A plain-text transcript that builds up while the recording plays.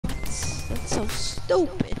so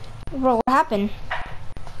stupid. Bro, what happened?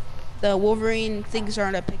 The Wolverine things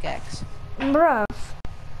aren't a pickaxe. Bro.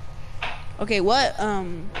 Okay, what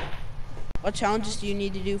challenges do you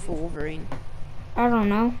need to do for Wolverine? I don't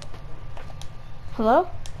know. Hello?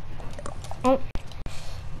 Oh.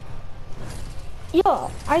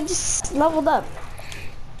 Yo, I just leveled up.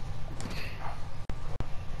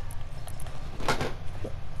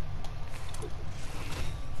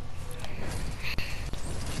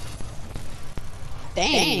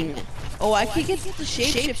 Dang. Oh, I could get the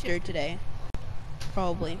shapeshifter today.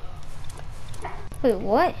 Probably. Wait,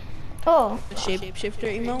 what? Oh. The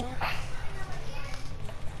shapeshifter emote.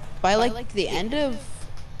 By like the end of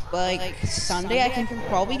like Sunday, I can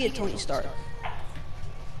probably get Tony Stark.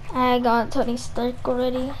 I got Tony Stark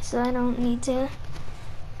already, so I don't need to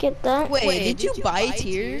get that. Wait, did you buy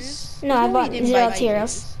tiers? No, I bought 0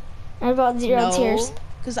 tiers. I bought 0 tiers.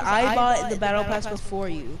 Because I bought the battle pass before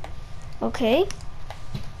you. Okay.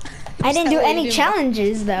 I didn't do any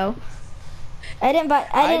challenges though. I didn't buy.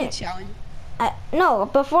 I didn't challenge. No,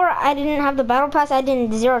 before I didn't have the battle pass. I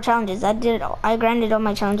did 0 challenges. I grinded all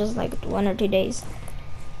my challenges like 1 or 2 days.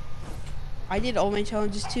 I did all my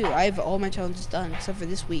challenges too. I have all my challenges done except for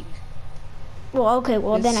this week. Well, okay.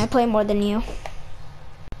 Well, then I play more than you.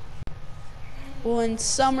 Well, in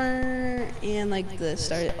summer and like the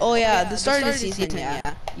start. Oh yeah, the start of the season. Yeah,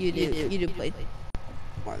 you do play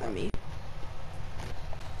more than me.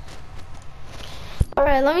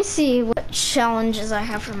 Alright, let me see what challenges I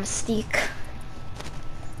have for Mystique.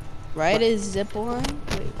 Ride a zip line.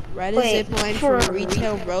 Ride a zip line for a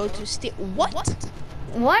retail road to steal. What?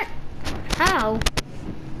 What? How?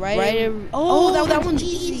 Oh, that one's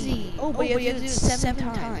easy. Oh, but you have to do it 7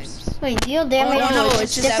 times. Wait, deal damage with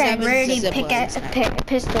it's just different rarity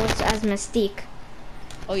pistols as Mystique.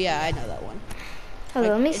 Oh yeah, I know that one. Hold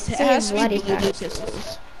on, let me see bloody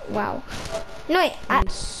pistols. Wow. No, wait,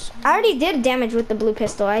 I already did damage with the blue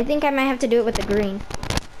pistol. I think I might have to do it with the green.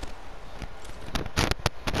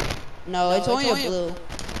 No, it's only a blue.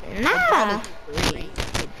 Nah. Green.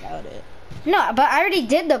 I doubt it. No, but I already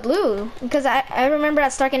did the blue because I remember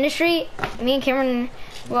at Stark Industry, me and Cameron,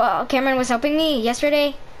 well, Cameron was helping me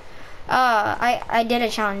yesterday. I did a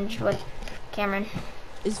challenge with Cameron.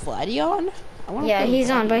 Is Vladdy on? Yeah, he's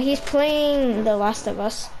on, but he's playing The Last of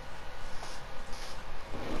Us.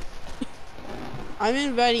 I'm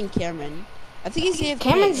inviting Cameron. I think he's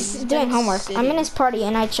Cameron's doing homework. I'm in his party,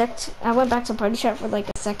 and I went back to party chat for like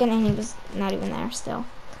a second, and he was not even there still.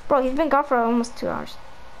 Bro, he's been gone for almost 2 hours.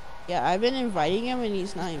 Yeah, I've been inviting him, and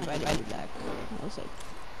he's not inviting me back. I was like,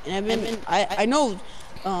 and I know,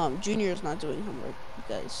 Junior's not doing homework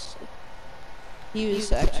because he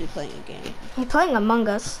was actually playing a game. He's playing Among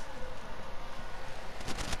Us.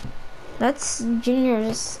 That's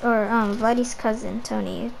Junior's or Vladdy's cousin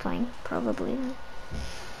Tony is playing probably.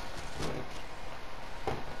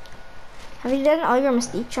 Have you done all your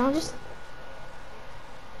Mystique challenges?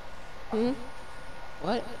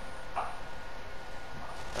 What?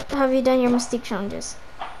 Have you done your Mystique challenges?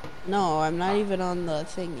 No, I'm not even on the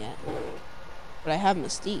thing yet. But I have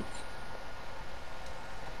Mystique.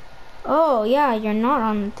 Oh yeah, you're not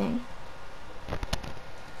on the thing.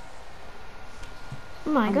 Oh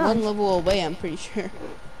my god. 1 level away, I'm pretty sure.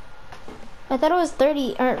 I thought it was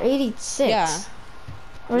 30 or 86. Yeah.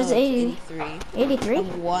 Or is it 83? 83?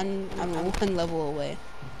 I'm one level away.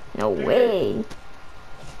 No way.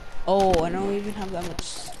 Oh, I don't even have that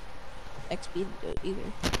much XP to do it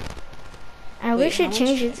either. I wish it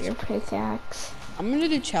changes your pickaxe. I'm gonna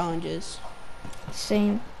do challenges.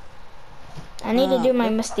 Same. I need to do my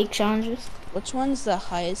Mystique challenges. Which one's the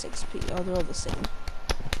highest XP? Oh, they're all the same.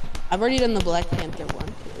 I've already done the Black Panther one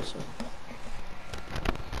too, so.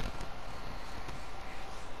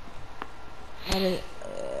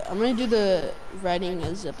 I'm gonna do the riding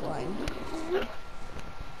a zip line.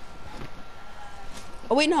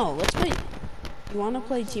 Oh wait, no, let's play. You wanna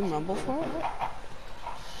play Team Rumble for it?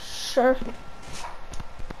 Sure.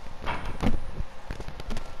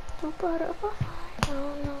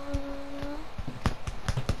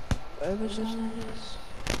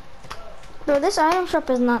 Bro, this item shop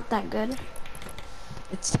is not that good.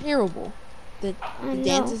 It's terrible. The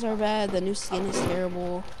dances are bad, the new skin is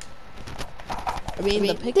terrible. I mean,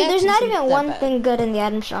 the pickaxe. Dude, there's not even one bad. thing good in the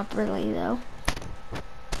item shop, really, though.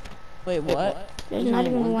 Wait, what? There's not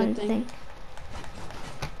even one thing.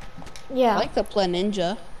 Yeah. I like the Pla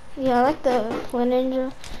Ninja. Yeah, I like the Pla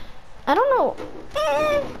Ninja. I don't know.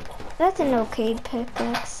 That's an okay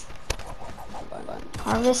pickaxe.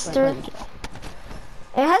 Harvester.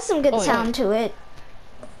 It has some good sound to it.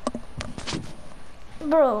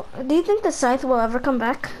 Bro, do you think the scythe will ever come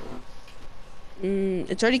back?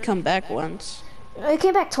 It's already come back once. It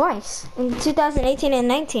came back twice in 2018 and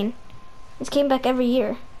 19. It came back every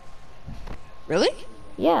year. Really?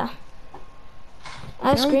 Yeah. I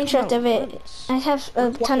have It only came screenshots out of it. once. I have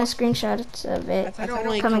a ton of screenshots of it I don't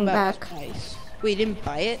like coming back. twice. Wait, you didn't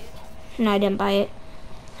buy it? No, I didn't buy it.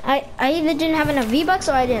 I either didn't have enough V-Bucks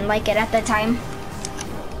or I didn't like it at the time.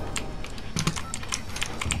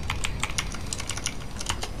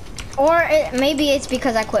 Or maybe it's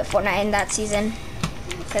because I quit Fortnite in that season.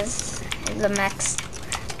 Because the max.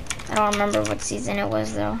 I don't remember what season it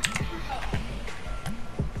was though.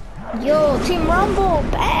 Yo, Team Rumble,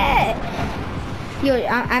 bet! Yo,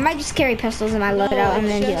 I might just carry pistols in my loadout and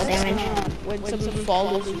then deal damage. When someone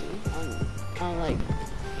follows you on like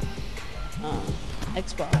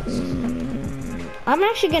Xbox. I'm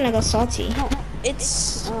actually gonna go salty. No,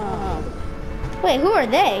 it's Wait, who are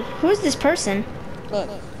they? Who's this person? look.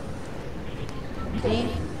 See?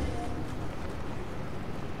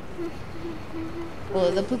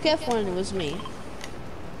 Well, the Phuket one was me.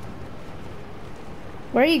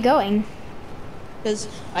 Where are you going? Because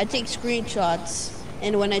I take screenshots,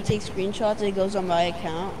 and when I take screenshots, it goes on my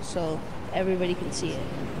account, so everybody can see it.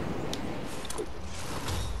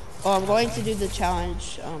 Oh, I'm going to do the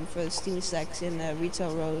challenge for the Steamy Stacks in the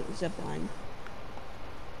Retail Road zipline.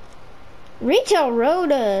 Retail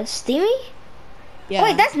Road, Steamy? Yeah.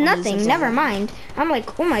 Wait, that's on the nothing. zipline. Never mind. I'm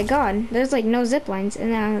like, oh my god, there's like no zip lines.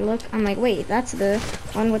 And then I look, I'm like, wait, that's the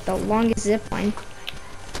one with the longest zip line.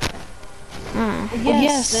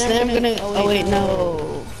 Yes, then I'm gonna. Oh wait,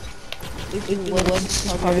 no.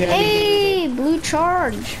 Hey, blue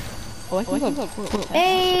charge. Oh, I can go purple.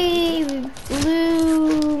 Hey,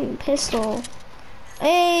 blue pistol.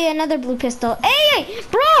 Hey, another blue pistol. Hey,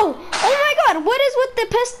 bro! Oh my god, what is with the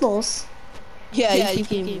pistols? Yeah, you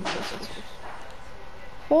can.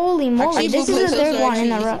 Holy moly, this is the third one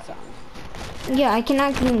in a row. row. Yeah, I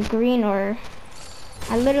cannot get green or...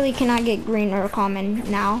 I literally cannot get green or common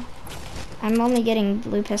now. I'm only getting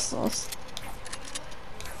blue pistols.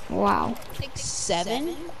 Wow.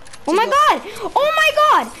 7. Oh my god! Oh my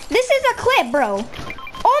god! This is a clip, bro.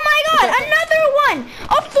 Oh my god! Another one!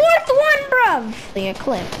 A fourth one, bruv! Like a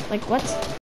clip. Like what?